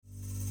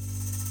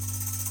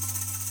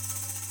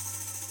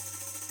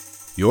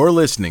You're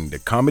listening to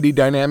Comedy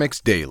Dynamics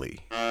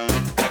Daily. I'm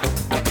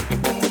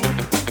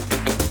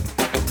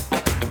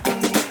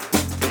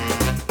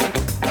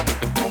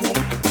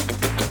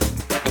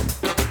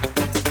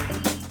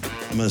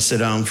going to sit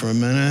down for a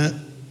minute.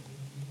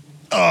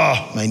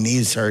 Oh, my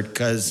knees hurt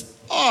because,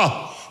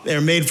 they're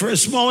made for a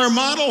smaller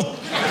model.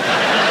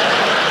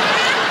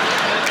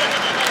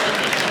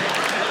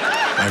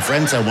 My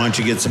friend said, why don't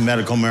you get some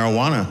medical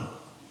marijuana?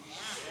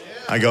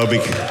 I go,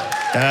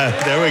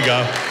 there we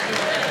go.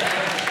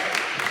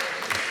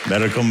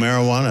 Medical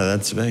marijuana,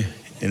 that's me,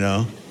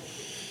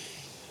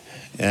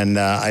 And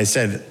I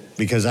said,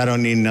 because I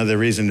don't need another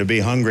reason to be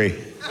hungry.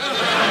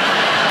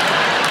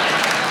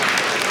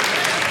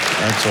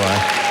 That's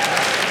why.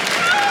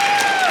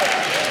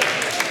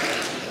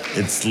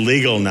 It's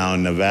legal now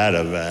in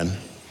Nevada, man.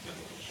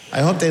 I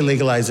hope they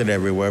legalize it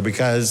everywhere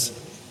because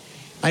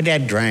my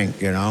dad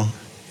drank,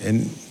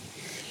 and,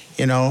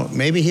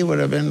 maybe he would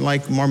have been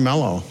more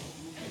mellow,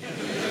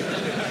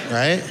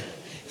 right?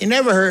 You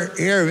never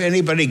hear of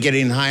anybody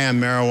getting high on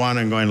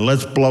marijuana and going,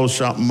 let's blow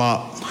something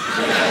up.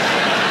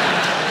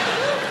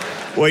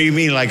 What do you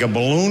mean, like a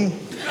balloon? No,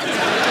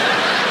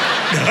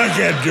 I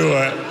can't do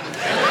it.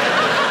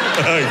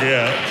 I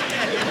can't.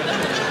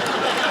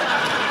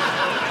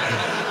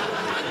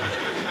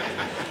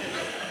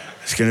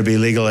 It's going to be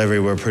legal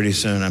everywhere pretty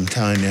soon, I'm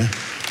telling you.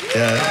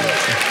 Yeah.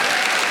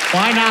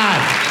 Why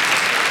not?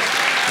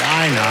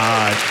 Why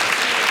not?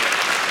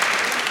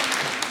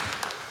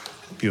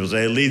 People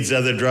say it leads to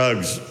other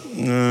drugs.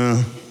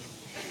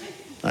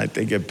 I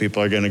think if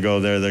people are going to go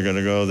there, they're going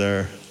to go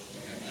there.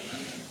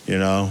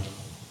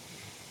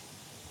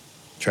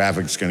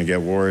 Traffic's going to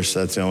get worse.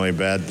 That's the only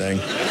bad thing.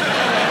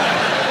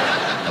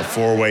 A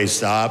four-way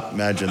stop,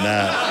 imagine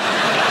that.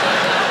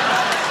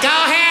 Go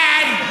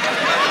ahead.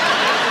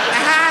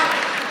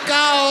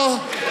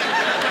 Go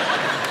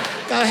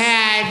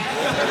ahead.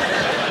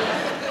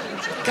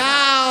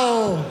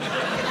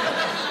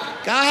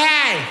 Go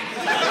ahead.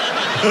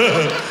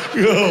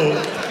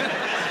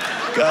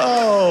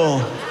 Go.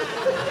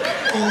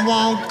 You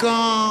won't go.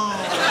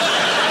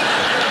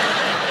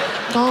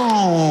 Go.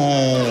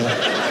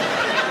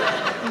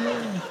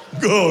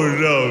 Go.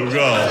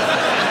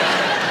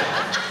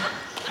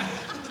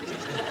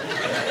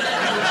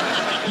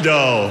 No.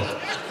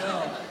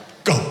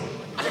 Go.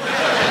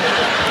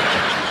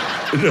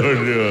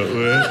 Don't do it,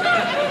 man.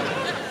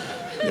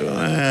 Do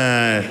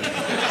it.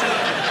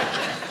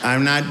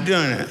 I'm not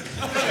doing it.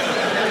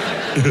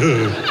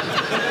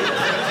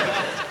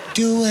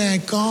 Do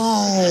it, go.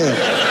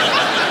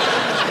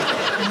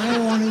 I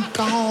want to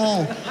go.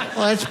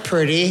 Oh, that's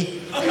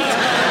pretty.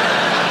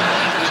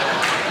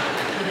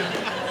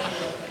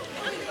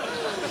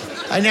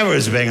 I never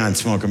was big on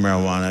smoking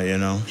marijuana,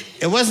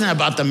 It wasn't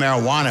about the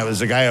marijuana, it was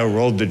the guy who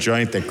rolled the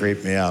joint that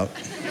creeped me out.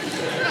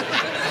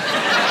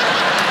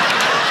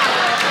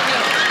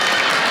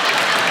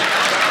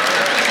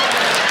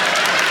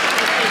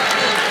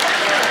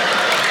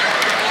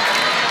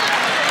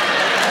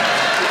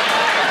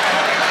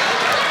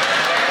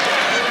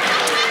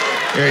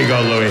 Here you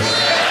go, Louie.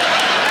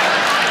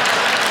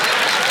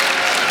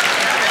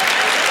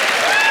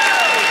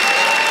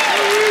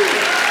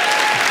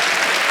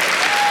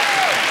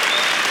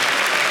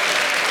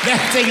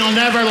 That thing will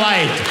never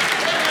light.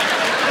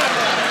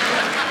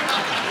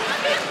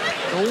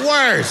 The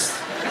worst.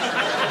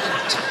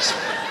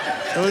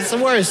 It was the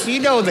worst. You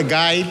know the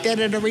guy, he did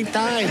it every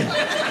time.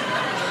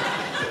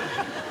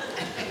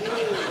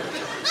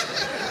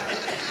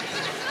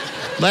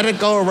 Let it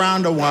go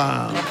around a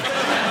while.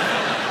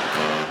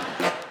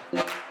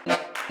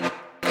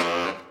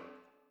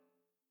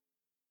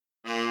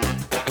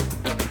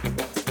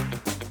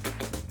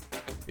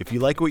 If you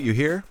like what you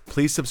hear,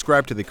 please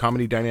subscribe to the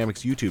Comedy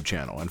Dynamics YouTube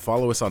channel and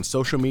follow us on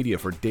social media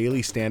for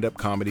daily stand-up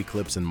comedy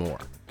clips and more.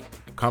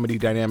 Comedy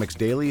Dynamics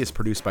Daily is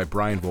produced by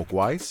Brian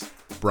Volk-Weiss,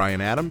 Brian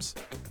Adams,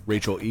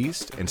 Rachel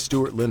East, and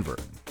Stuart Linver.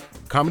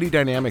 Comedy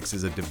Dynamics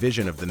is a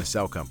division of the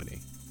Nacelle Company.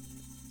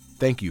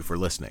 Thank you for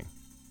listening.